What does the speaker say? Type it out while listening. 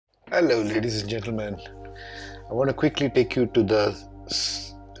Hello, ladies and gentlemen. I want to quickly take you to the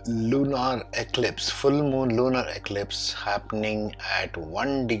lunar eclipse, full moon lunar eclipse happening at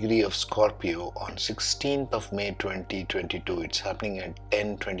 1 degree of Scorpio on 16th of May 2022. It's happening at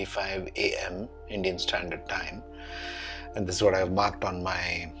 10:25 a.m. Indian Standard Time. And this is what I've marked on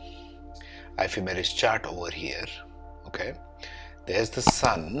my ephemeris chart over here. Okay. There's the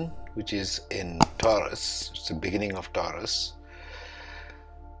sun, which is in Taurus. It's the beginning of Taurus.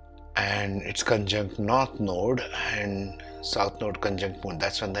 And it's conjunct north node and south node conjunct moon.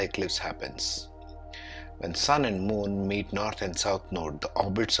 That's when the eclipse happens. When sun and moon meet north and south node, the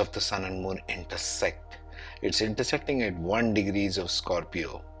orbits of the sun and moon intersect. It's intersecting at 1 degrees of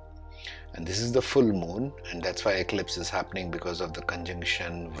Scorpio. And this is the full moon, and that's why eclipse is happening, because of the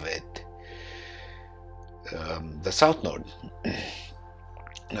conjunction with the south node.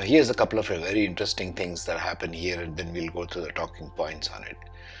 Now here's a couple of very interesting things that happen here, and then we'll go through the talking points on it.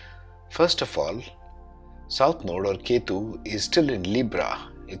 First of all, South Node or Ketu is still in Libra.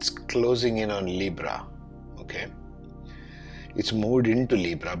 It's closing in on Libra. Okay. It's moved into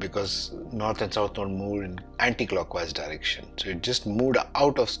Libra because North and South Node moved in anti-clockwise direction. So it just moved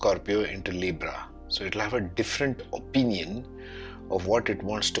out of Scorpio into Libra. So it'll have a different opinion of what it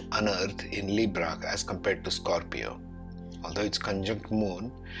wants to unearth in Libra as compared to Scorpio. Although it's conjunct moon,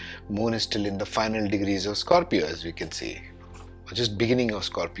 moon is still in the final degrees of Scorpio, as we can see. Just beginning of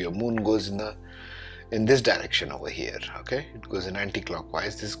Scorpio. Moon goes in this direction over here. Okay, it goes in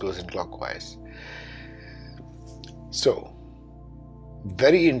anti-clockwise. This goes in clockwise. So,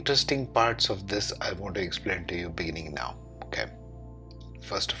 very interesting parts of this I want to explain to you beginning now. Okay,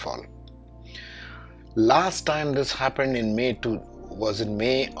 first of all, last time this happened was in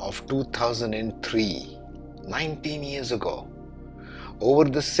May of 2003, 19 years ago, over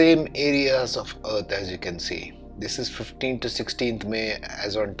the same areas of Earth, as you can see. This is 15th to 16th May,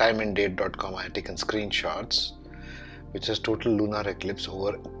 as on timeanddate.com. I have taken screenshots, which is total lunar eclipse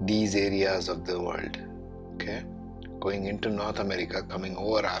over these areas of the world. Okay, going into North America, coming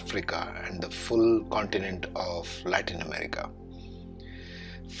over Africa and the full continent of Latin America.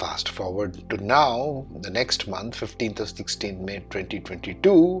 Fast forward to now, the next month, 15th or 16th May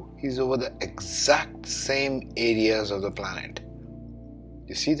 2022, is over the exact same areas of the planet.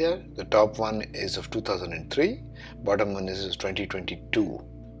 You see there, the top one is of 2003, bottom one is 2022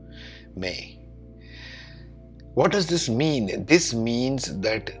 May. What does this mean? This means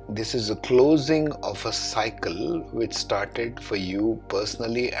that this is a closing of a cycle which started for you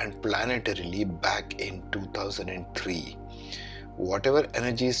personally and planetarily back in 2003. Whatever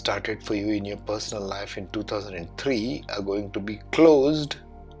energy started for you in your personal life in 2003 are going to be closed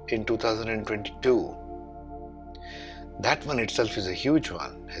in 2022. That one itself is a huge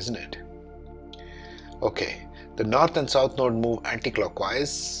one, isn't it? Okay, the north and south node move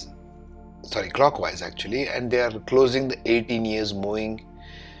clockwise actually, and they are closing the 18 years, moving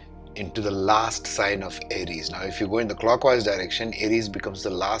into the last sign of Aries. Now if you go in the clockwise direction, Aries becomes the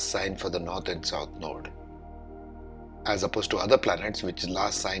last sign for the north and south node, as opposed to other planets, which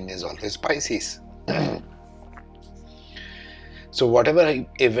last sign is always Pisces. So whatever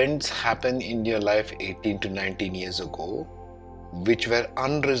events happen in your life 18 to 19 years ago, which were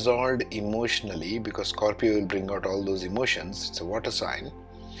unresolved emotionally, because Scorpio will bring out all those emotions, it's a water sign,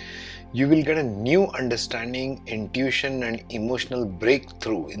 you will get a new understanding, intuition and emotional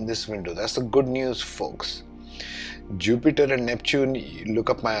breakthrough in this window. That's the good news, folks. Jupiter and Neptune, look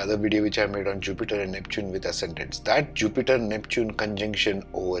up my other video which I made on Jupiter and Neptune with ascendants. That Jupiter-Neptune conjunction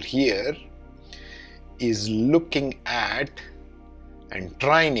over here is looking at and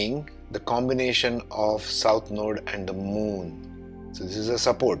trining the combination of south node and the moon. So this is a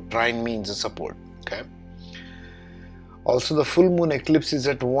support. Trine means a support. Okay. Also the full moon eclipse is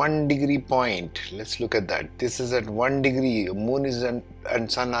at 1 degree point. Let's look at that. This is at 1 degree. Moon is and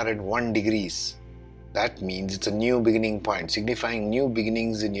sun are at 1 degrees. That means it's a new beginning point, signifying new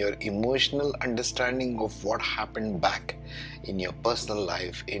beginnings in your emotional understanding of what happened back in your personal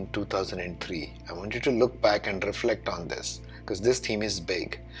life in 2003. I want you to look back and reflect on this, because this theme is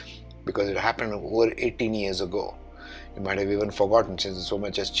big, because it happened over 18 years ago. You might have even forgotten, since so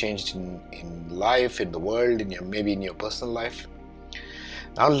much has changed in life, in the world, maybe in your personal life.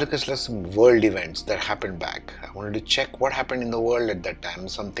 Now look at some world events that happened back. I wanted to check what happened in the world at that time.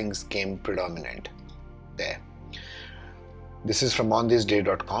 Some things came predominant there. This is from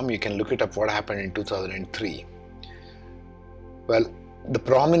onthisday.com. You can look it up, what happened in 2003. Well, the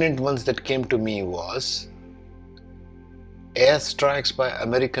prominent ones that came to me was airstrikes by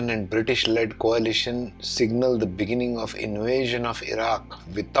American and British-led coalition signal the beginning of invasion of Iraq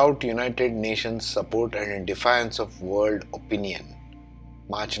without United Nations support and in defiance of world opinion.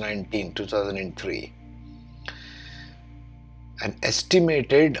 March 19, 2003. An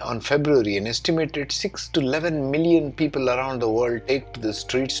estimated 6 to 11 million people around the world take to the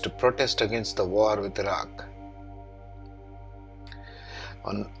streets to protest against the war with Iraq.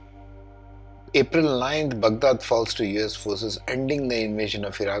 On April 9th, Baghdad falls to US forces, ending the invasion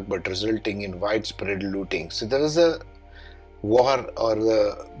of Iraq but resulting in widespread looting. So there was a war or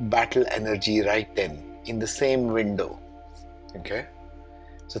the battle energy right then, in the same window. Okay?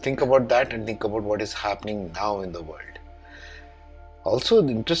 So think about that and think about what is happening now in the world. Also, the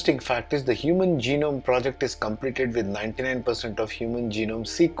interesting fact is the Human Genome Project is completed with 99% of human genome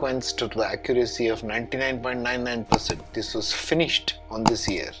sequenced to the accuracy of 99.99%. This was finished on this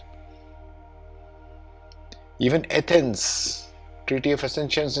year. Even Athens, Treaty of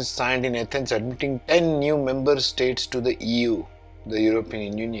Ascensions is signed in Athens, admitting 10 new member states to the EU, the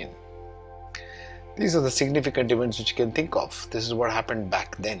European Union. These are the significant events which you can think of. This is what happened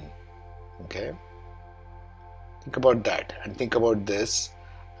back then. Okay? Think about that and think about this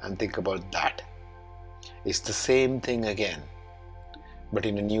and think about that. It's the same thing again, but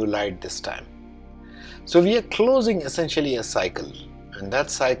in a new light this time. So we are closing essentially a cycle, and that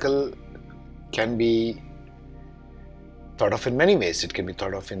cycle can be thought of in many ways. It can be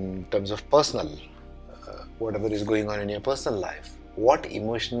thought of in terms of personal, whatever is going on in your personal life. What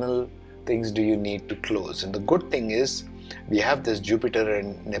emotional things do you need to close? And the good thing is we have this Jupiter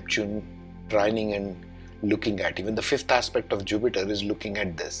and Neptune trining and looking at. Even the fifth aspect of Jupiter is looking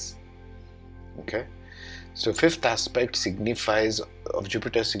at this. Okay? So fifth aspect of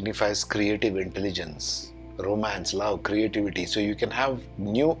Jupiter signifies creative intelligence, romance, love, creativity. So you can have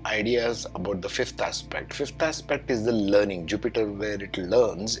new ideas about the fifth aspect. Fifth aspect is the learning. Jupiter, where it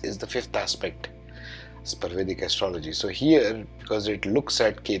learns, is the fifth aspect as per Vedic astrology. So here, because it looks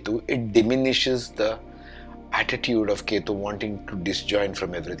at Ketu, it diminishes the attitude of Ketu wanting to disjoin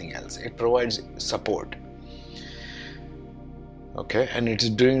from everything else. It provides support. Okay, and it's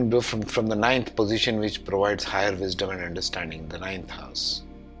doing from the ninth position, which provides higher wisdom and understanding, the ninth house.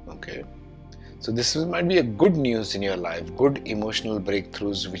 Okay, so this might be a good news in your life, good emotional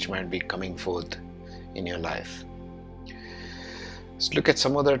breakthroughs which might be coming forth in your life. Let's look at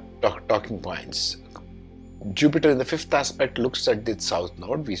some other talking points. Jupiter in the fifth aspect looks at the south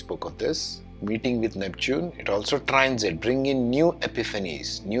node. We spoke of this. Meeting with Neptune, it also trines it, bring in new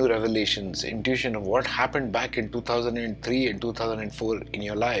epiphanies, new revelations, intuition of what happened back in 2003 and 2004 in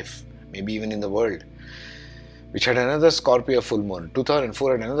your life, maybe even in the world, which had another Scorpio full moon.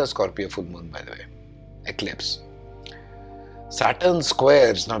 2004 had another Scorpio full moon, by the way, eclipse. Saturn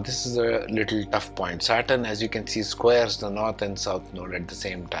squares, now this is a little tough point. Saturn, as you can see, squares the north and south node at the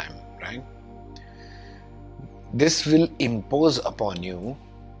same time, right? This will impose upon you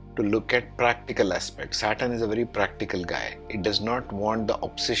to look at practical aspects. Saturn is a very practical guy. It does not want the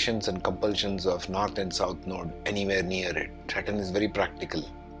obsessions and compulsions of north and south node anywhere near it. Saturn is very practical.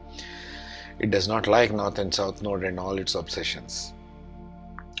 It does not like north and south node and all its obsessions.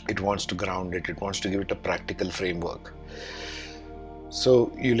 It wants to ground it. It wants to give it a practical framework.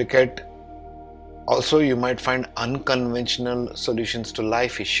 So you look at, also you might find unconventional solutions to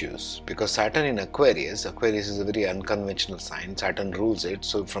life issues, because Saturn in Aquarius is a very unconventional sign. Saturn rules it.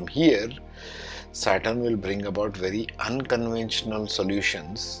 So from here, Saturn will bring about very unconventional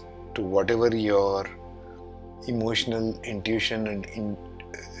solutions to whatever your emotional intuition and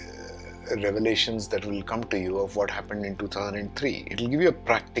revelations that will come to you of what happened in 2003. It will give you a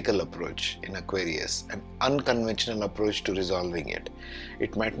practical approach in Aquarius, an unconventional approach to resolving it.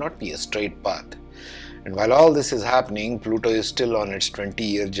 It might not be a straight path. And while all this is happening, Pluto is still on its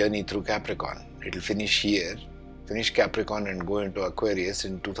 20-year journey through Capricorn. It will finish here, finish Capricorn and go into Aquarius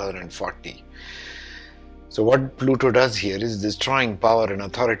in 2040. So what Pluto does here is destroying power and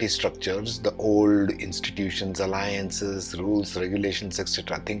authority structures, the old institutions, alliances, rules, regulations,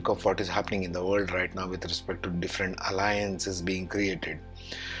 etc. Think of what is happening in the world right now with respect to different alliances being created.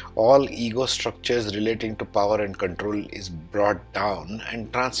 All ego structures relating to power and control is brought down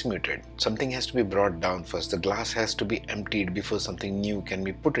and transmuted. Something has to be brought down first. The glass has to be emptied before something new can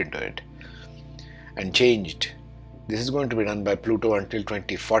be put into it and changed. This is going to be done by Pluto until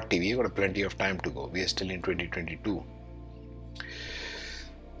 2040. We've got plenty of time to go. We are still in 2022.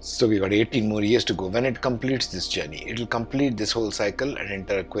 So we've got 18 more years to go. When it completes this journey, it will complete this whole cycle and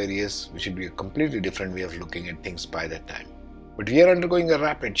enter Aquarius, which will be a completely different way of looking at things by that time. But we are undergoing a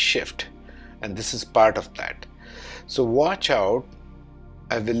rapid shift, and this is part of that. So watch out.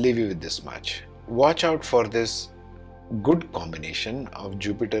 I will leave you with this much. Watch out for this good combination of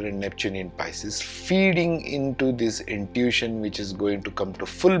Jupiter and Neptune in Pisces feeding into this intuition, which is going to come to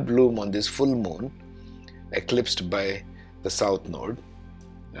full bloom on this full moon, eclipsed by the south node.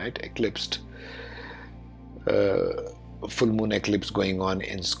 right? Eclipsed. Full moon eclipse going on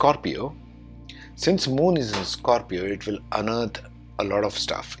in Scorpio. Since moon is in Scorpio, it will unearth a lot of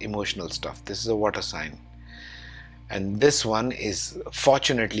stuff, emotional stuff. This is a water sign. And this one is,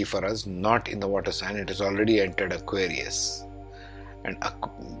 fortunately for us, not in the water sign. It has already entered Aquarius.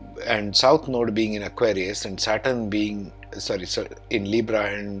 And South Node being in Aquarius and Saturn being, in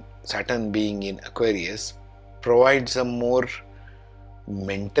Libra and Saturn being in Aquarius provides a more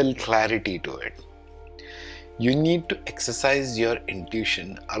mental clarity to it. You need to exercise your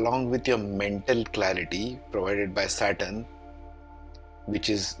intuition along with your mental clarity provided by Saturn, which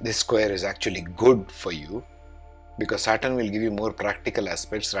is, this square is actually good for you because Saturn will give you more practical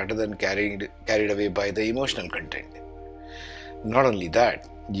aspects rather than carried away by the emotional content. Not only that,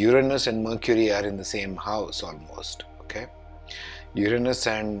 Uranus and Mercury are in the same house almost. Okay, Uranus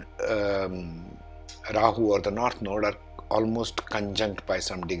and Rahu or the North Node are almost conjunct by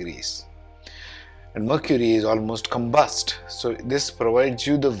some degrees. And Mercury is almost combust. So this provides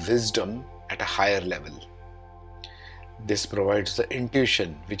you the wisdom at a higher level. This provides the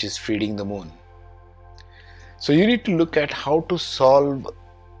intuition which is feeding the moon. So you need to look at how to solve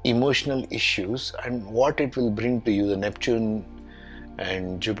emotional issues and what it will bring to you. The Neptune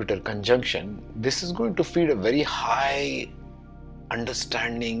and Jupiter conjunction, this is going to feed a very high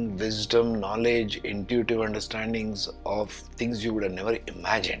understanding, wisdom, knowledge, intuitive understandings of things you would have never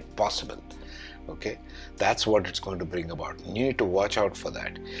imagined possible. Okay, that's what it's going to bring about. You need to watch out for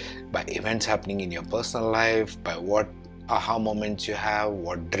that by events happening in your personal life, by what aha moments you have,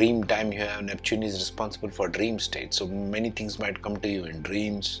 what dream time you have. Neptune is responsible for dream state, so many things might come to you in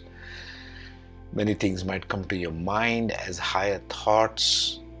dreams. Many things might come to your mind as higher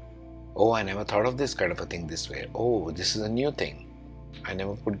thoughts. Oh, I never thought of this kind of a thing this way. Oh, this is a new thing. I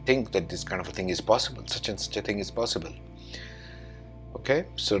never could think that this kind of a thing is possible. Such and such a thing is possible. Okay,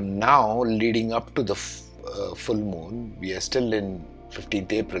 so now leading up to the full moon, we are still in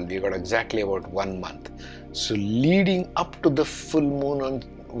 15th April, we got exactly about 1 month. So leading up to the full moon on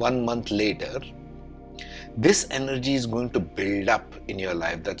 1 month later, this energy is going to build up in your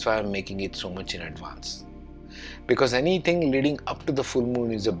life. That's why I'm making it so much in advance. Because anything leading up to the full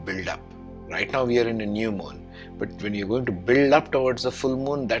moon is a build up. Right now we are in a new moon, but when you're going to build up towards the full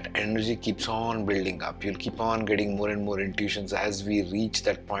moon, that energy keeps on building up. You'll keep on getting more and more intuitions as we reach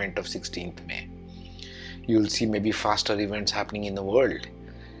that point of 16th May. You'll see maybe faster events happening in the world.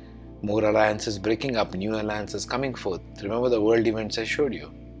 More alliances breaking up, new alliances coming forth. Remember the world events I showed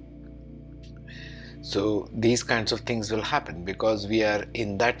you. So these kinds of things will happen because we are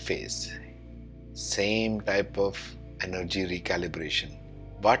in that phase. Same type of energy recalibration.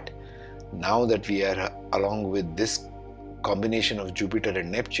 But now that we are along with this combination of Jupiter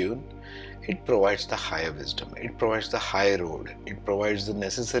and Neptune, it provides the higher wisdom, it provides the high road, it provides the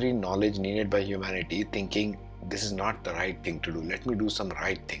necessary knowledge needed by humanity, thinking this is not the right thing to do, let me do some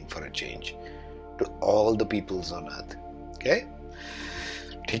right thing for a change, to all the peoples on earth. Okay?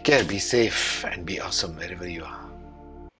 Take care, be safe and be awesome wherever you are.